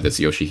replaced by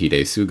this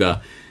Yoshihide Suga.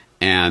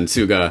 And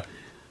Suga,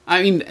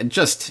 I mean,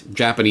 just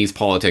Japanese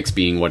politics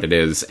being what it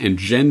is, and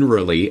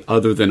generally,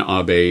 other than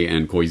Abe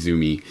and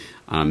Koizumi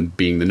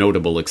being the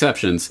notable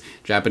exceptions,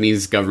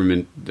 Japanese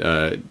government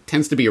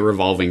tends to be a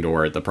revolving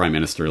door at the prime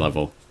minister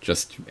level,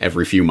 just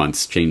every few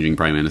months changing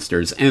prime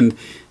ministers. And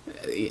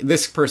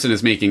this person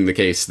is making the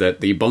case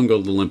that the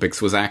bungled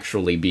Olympics was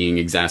actually being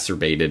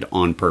exacerbated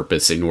on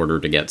purpose in order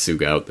to get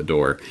Suga out the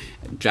door.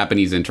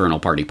 Japanese internal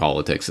party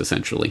politics,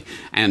 essentially.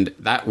 And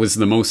that was,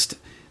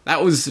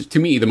 to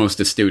me, the most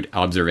astute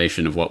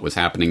observation of what was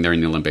happening there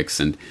in the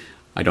Olympics. And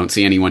I don't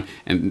see anyone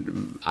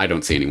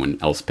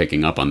else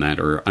picking up on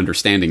that or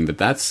understanding that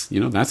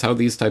that's how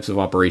these types of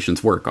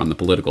operations work on the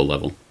political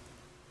level.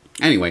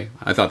 Anyway,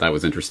 I thought that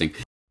was interesting.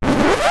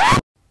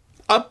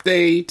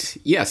 Update!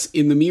 Yes,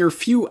 in the mere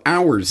few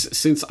hours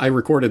since I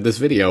recorded this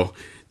video,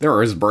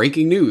 there is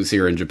breaking news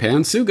here in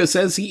Japan. Suga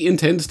says he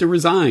intends to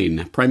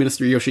resign. Prime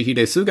Minister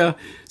Yoshihide Suga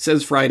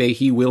says Friday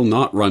he will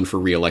not run for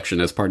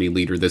re-election as party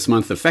leader this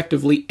month,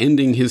 effectively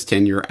ending his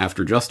tenure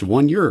after just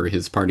 1 year,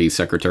 his party's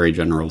Secretary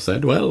General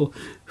said. Well,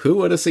 who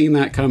would have seen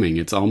that coming?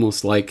 It's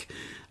almost like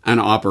an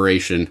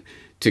operation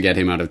to get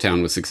him out of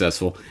town was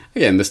successful.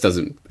 Again, this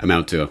doesn't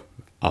amount to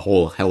a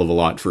whole hell of a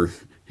lot for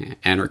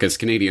anarchist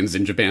Canadians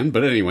in Japan,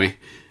 but anyway,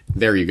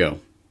 there you go.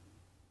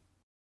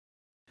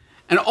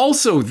 And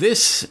also,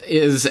 this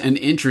is an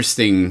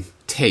interesting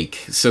take.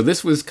 So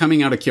this was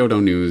coming out of Kyodo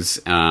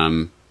News.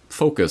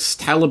 Focus: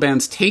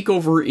 Taliban's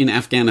takeover in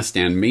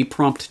Afghanistan may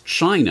prompt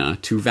China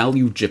to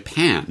value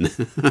Japan.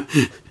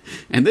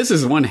 And this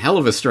is one hell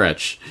of a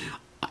stretch.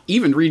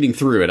 even reading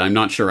through it, I'm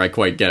not sure I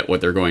quite get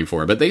what they're going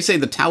for. But they say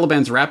the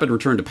Taliban's rapid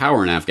return to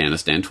power in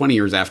Afghanistan, 20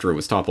 years after it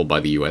was toppled by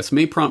the US,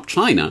 may prompt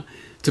China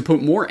to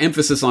put more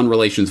emphasis on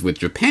relations with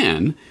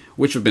Japan,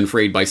 which have been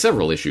frayed by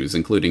several issues,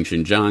 including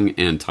Xinjiang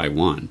and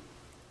Taiwan.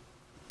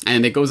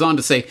 And it goes on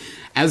to say,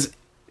 as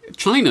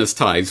China's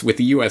ties with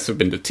the US have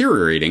been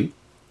deteriorating,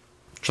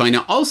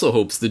 China also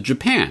hopes that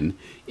Japan,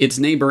 its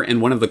neighbor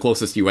and one of the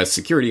closest US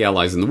security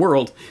allies in the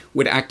world,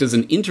 would act as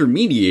an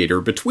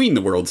intermediator between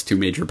the world's two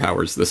major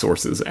powers, the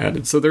sources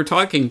added. So they're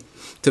talking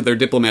to their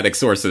diplomatic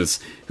sources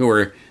who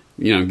are,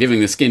 giving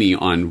the skinny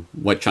on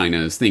what China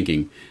is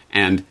thinking.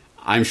 And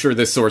I'm sure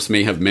this source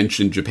may have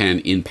mentioned Japan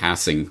in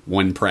passing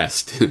when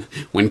pressed,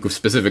 when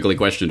specifically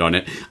questioned on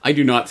it. I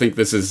do not think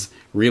this is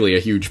really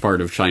a huge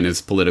part of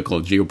China's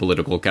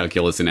geopolitical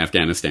calculus in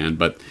Afghanistan,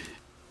 but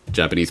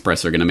Japanese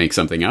press are going to make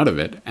something out of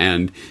it.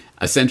 And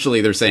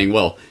essentially they're saying,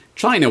 well,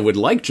 China would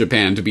like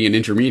Japan to be an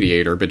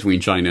intermediator between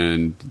China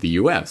and the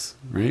US,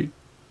 right?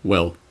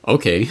 Well,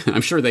 okay,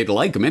 I'm sure they'd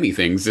like many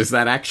things. Is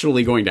that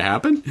actually going to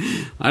happen?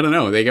 I don't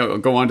know. They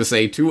go on to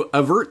say, to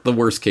avert the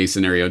worst case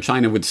scenario,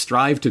 China would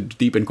strive to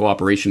deepen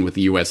cooperation with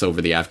the US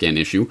over the Afghan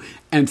issue,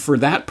 and for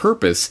that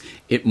purpose,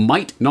 it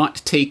might not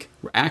take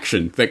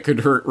action that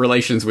could hurt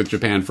relations with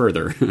Japan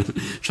further.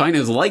 China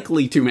is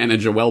likely to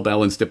manage a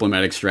well-balanced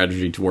diplomatic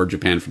strategy toward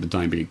Japan for the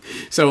time being.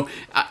 So,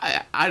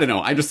 I don't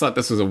know. I just thought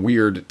this was a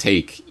weird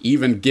take,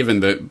 even given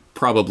the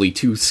probably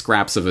 2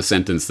 scraps of a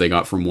sentence they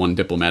got from one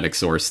diplomatic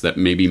source that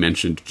maybe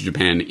mentioned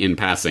Japan in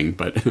passing,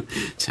 but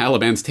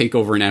Taliban's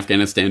takeover in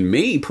Afghanistan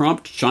may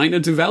prompt China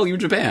to value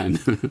Japan.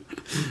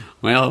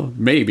 Well,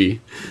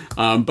 maybe.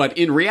 But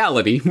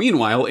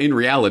meanwhile, in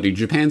reality,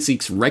 Japan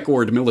seeks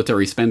record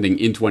military spending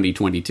in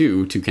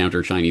 2022 to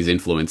counter Chinese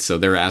influence, so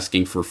they're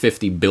asking for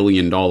 $50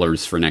 billion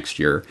for next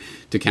year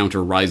to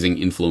counter rising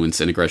influence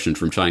and aggression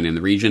from China in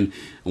the region.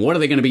 And what are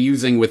they going to be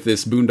using with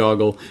this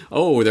boondoggle?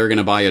 Oh, they're going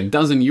to buy a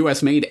dozen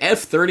US-made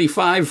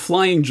F-35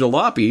 flying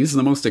jalopies,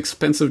 the most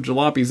expensive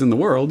jalopies in the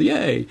world,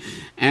 yay!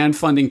 And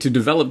funding to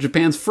develop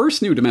Japan's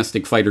first new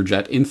domestic fighter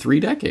jet in 3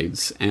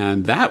 decades.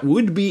 And that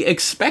would be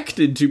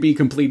expected to be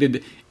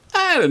completed,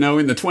 I don't know,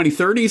 in the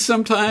 2030s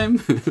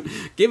sometime.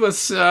 give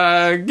us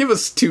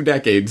 2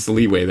 decades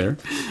leeway there.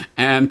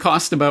 And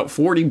cost about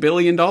 $40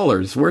 billion,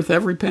 worth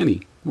every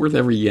penny, worth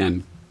every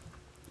yen.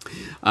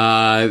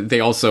 They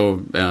also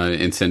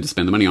intend to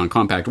spend the money on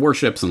compact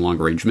warships and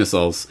longer-range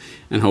missiles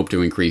and hope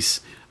to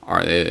increase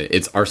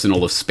its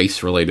arsenal of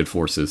space-related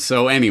forces.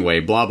 So anyway,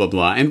 blah, blah,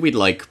 blah. And we'd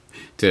like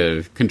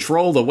to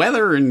control the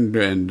weather and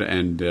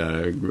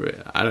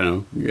I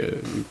don't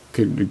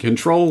know,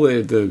 control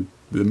the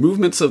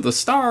movements of the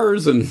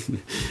stars,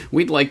 and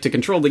we'd like to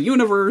control the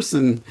universe,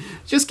 and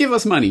just give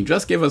us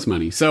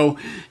money. So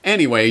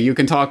anyway, you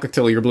can talk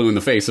till you're blue in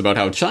the face about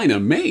how China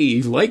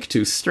may like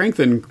to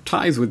strengthen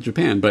ties with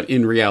Japan, but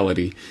in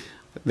reality,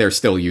 they're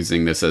still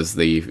using this as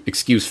the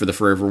excuse for the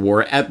forever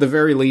war. At the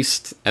very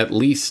least,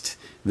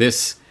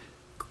 this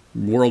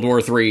World War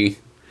III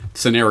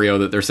scenario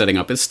that they're setting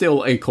up is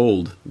still a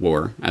Cold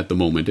War at the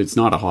moment. It's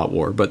not a hot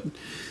war, but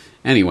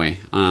anyway,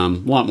 a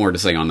lot more to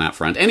say on that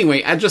front.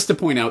 Anyway, just to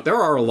point out, there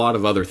are a lot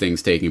of other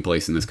things taking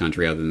place in this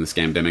country other than the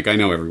scamdemic. I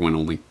know everyone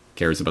only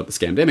cares about the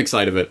scamdemic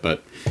side of it,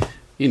 but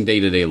in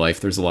day-to-day life,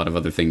 there's a lot of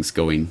other things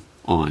going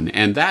on.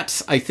 And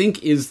that, I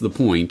think, is the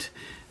point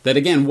that,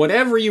 again,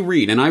 whatever you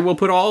read, and I will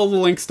put all the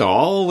links to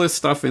all this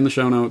stuff in the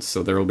show notes,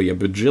 so there will be a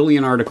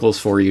bajillion articles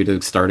for you to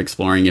start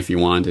exploring if you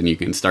want, and you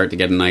can start to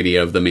get an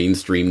idea of the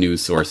mainstream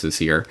news sources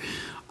here.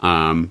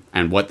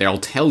 And what they'll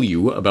tell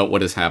you about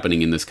what is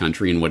happening in this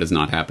country and what is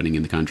not happening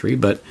in the country.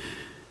 But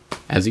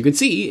as you can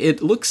see,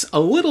 it looks a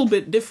little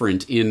bit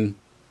different in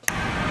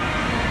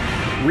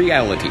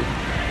reality.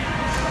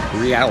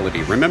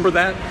 Remember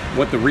that?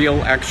 What the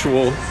real,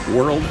 actual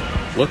world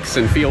looks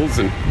and feels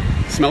and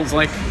smells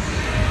like?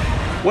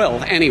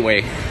 Well,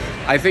 anyway,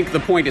 I think the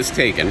point is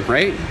taken,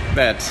 right?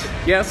 That,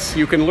 yes,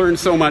 you can learn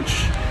so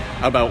much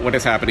about what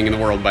is happening in the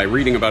world by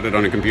reading about it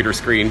on a computer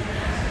screen,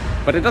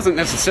 but it doesn't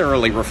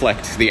necessarily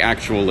reflect the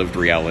actual lived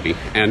reality.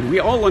 And we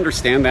all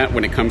understand that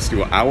when it comes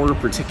to our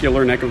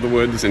particular neck of the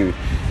woods, and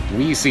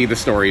we see the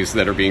stories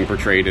that are being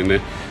portrayed in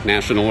the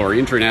national or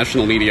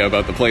international media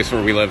about the place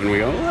where we live, and we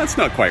go, well, that's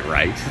not quite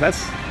right.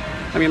 That's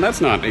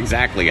not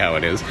exactly how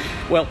it is.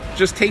 Well,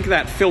 just take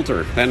that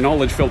filter, that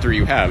knowledge filter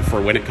you have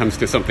for when it comes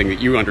to something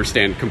that you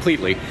understand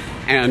completely,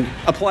 and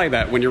apply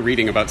that when you're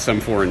reading about some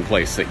foreign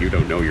place that you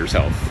don't know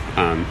yourself.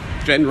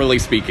 Generally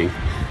speaking,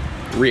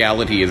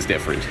 reality is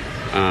different.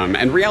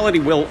 And reality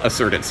will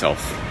assert itself.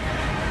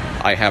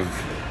 I have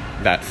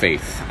that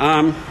faith.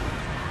 On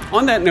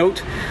that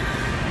note,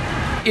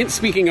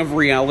 speaking of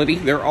reality,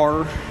 there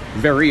are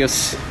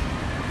various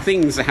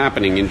things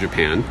happening in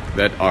Japan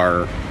that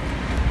are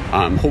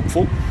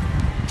hopeful.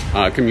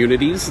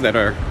 Communities that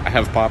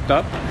have popped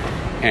up,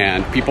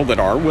 and people that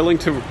are willing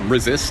to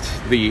resist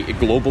the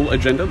global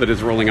agenda that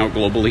is rolling out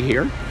globally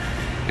here,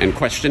 and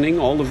questioning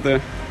all of the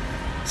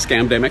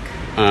scamdemic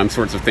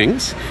sorts of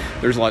things.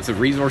 There's lots of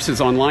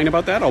resources online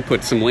about that. I'll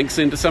put some links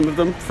into some of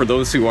them for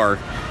those who are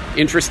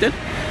interested.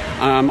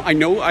 I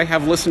know I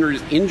have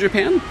listeners in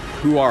Japan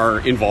who are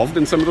involved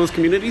in some of those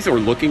communities or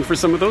looking for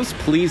some of those.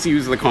 Please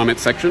use the comment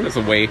section as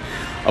a way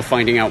of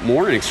finding out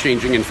more and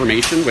exchanging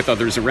information with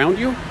others around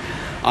you.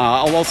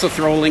 I'll also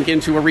throw a link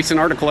into a recent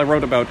article I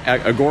wrote about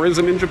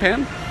agorism in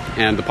Japan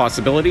and the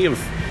possibility of,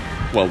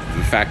 well,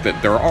 the fact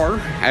that there are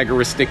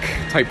agoristic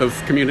type of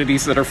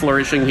communities that are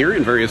flourishing here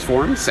in various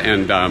forms,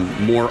 and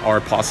more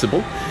are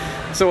possible.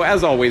 So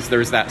as always,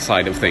 there's that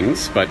side of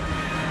things, but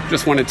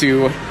just wanted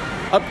to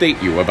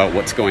update you about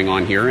what's going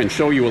on here and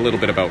show you a little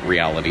bit about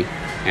reality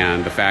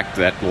and the fact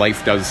that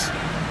life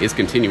is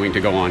continuing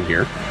to go on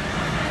here.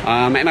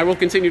 And I will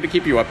continue to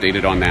keep you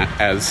updated on that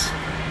as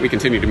we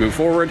continue to move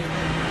forward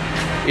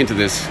into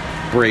this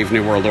brave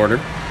new world order.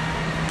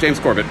 James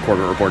Corbett,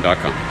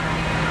 CorbettReport.com.